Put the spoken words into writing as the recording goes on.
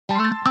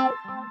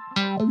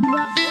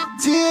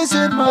Tears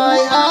in my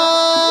eyes,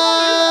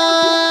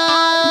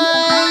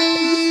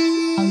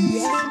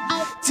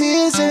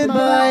 tears in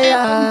my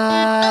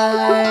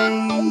eyes,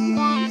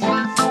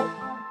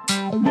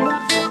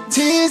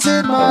 tears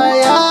in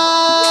my eyes.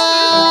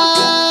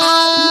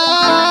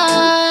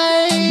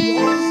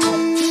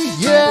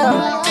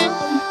 Yeah,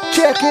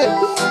 check it.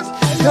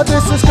 Now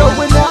this is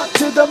going out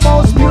to the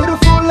most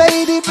beautiful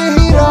lady,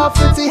 Mahita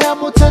Fitzy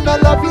Hamilton. I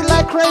love you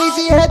like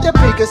crazy. Had the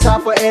biggest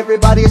heart for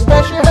everybody,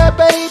 especially her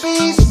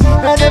babies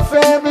and her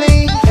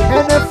family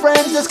and her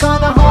friends. It's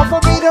kinda hard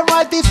for me to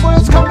write these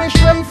words coming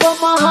straight from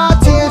my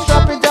heart. Tears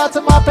dropping down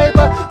to my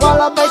paper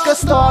while I make a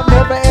start.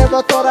 Never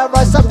ever thought I'd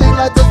write something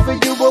like this for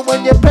you, but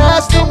when you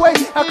passed away,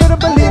 I couldn't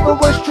believe it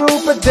was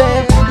true. But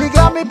damn, you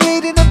got me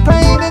bleeding in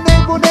pain, and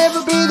it will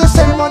never be the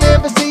same. I'll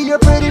never see your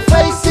pretty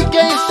face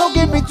again. Don't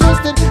get me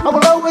twisted, I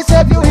will always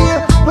have you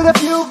here with a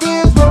few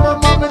beers with my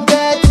mom and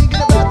dad,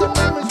 thinking about the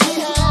memories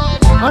we had.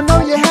 I know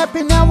you're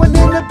happy now and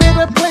in a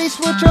better place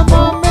with your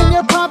mom and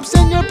your pops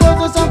and your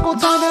brothers, Uncle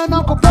Tony and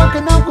Uncle Buck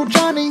and Uncle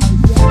Johnny.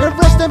 And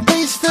rest in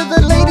peace to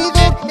the lady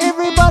that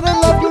everybody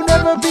loved. You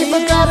never be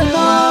forgotten.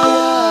 Oh,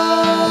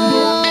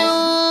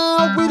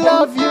 we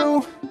love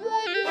you.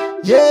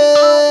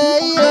 Yeah,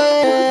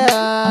 yeah.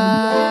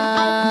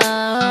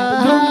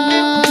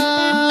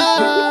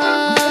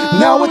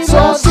 Now it's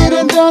all said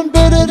and done,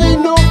 but it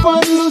ain't no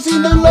fun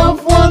losing a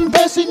loved one,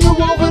 passing you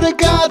over to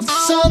God's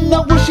son. I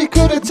wish he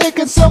could have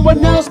taken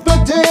someone else,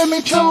 but damn,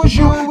 he chose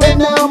you. And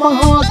now my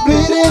heart's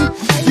bleeding.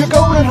 Your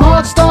golden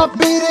heart stopped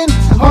beating.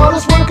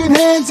 Hardest working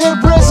hands and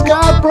breasts.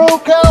 God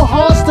broke our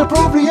hearts to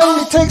prove he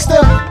only takes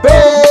the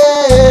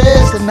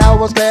best. And I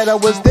was glad I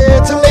was there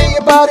to lay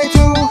your body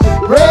to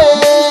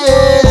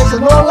rest.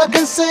 And all I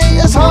can say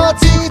is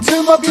hearty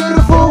to my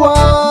beautiful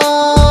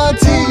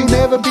auntie. You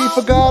never be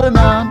forgotten,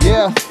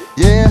 yeah,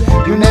 yeah.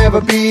 You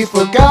never be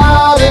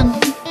forgotten,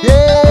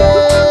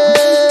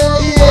 yeah,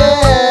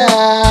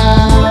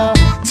 yeah.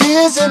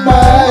 Tears in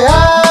my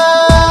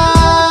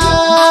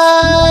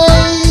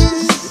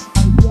eyes,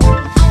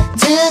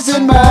 tears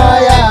in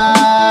my eyes.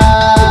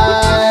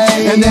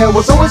 And there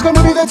was always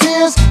gonna be the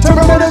tears to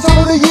reminisce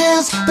over the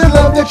years, the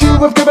love that you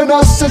have given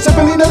us, and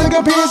simply nothing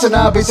compares. And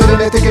I'll be sitting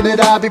there thinking that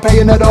I'll be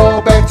paying it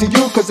all back to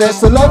you, cause that's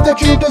the love that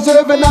you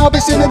deserve. And I'll be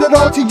sending it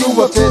all to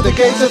you up to the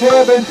gates of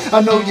heaven.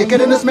 I know you're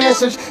getting this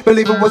message,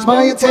 believe it was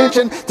my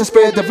intention to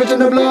spread the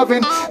vision of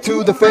loving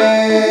to the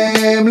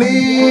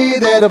family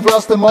that have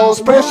lost the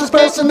most precious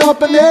person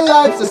up in their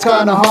lives. It's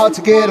kinda hard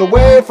to get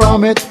away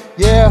from it,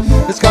 yeah,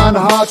 it's kinda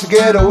hard to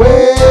get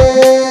away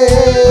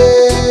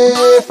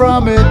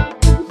from it,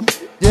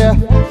 yeah.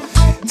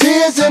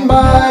 Tears in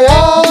my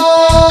eyes,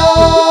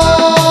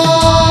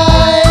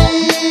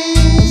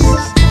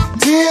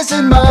 tears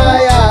in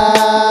my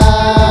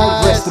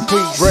eyes. Rest in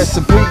peace, rest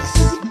in peace,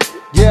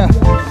 yeah.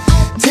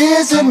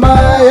 Tears in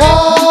my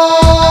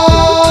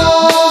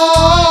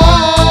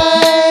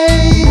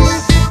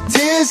eyes,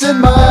 tears in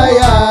my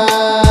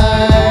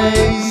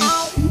eyes.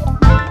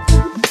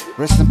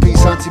 Rest in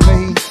peace, Auntie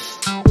Mahi.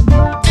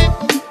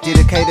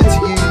 Dedicated to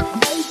you,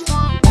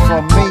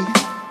 from me.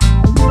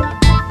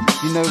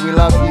 You know we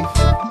love you.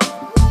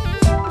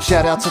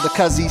 Shout out to the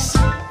Cuzzies,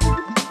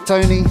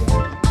 Tony,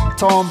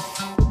 Tom,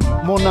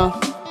 Mona,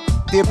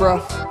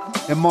 Deborah,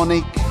 and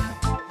Monique.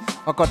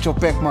 I got your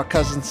back, my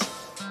cousins.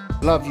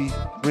 Love you.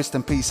 Rest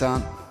in peace,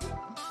 aunt.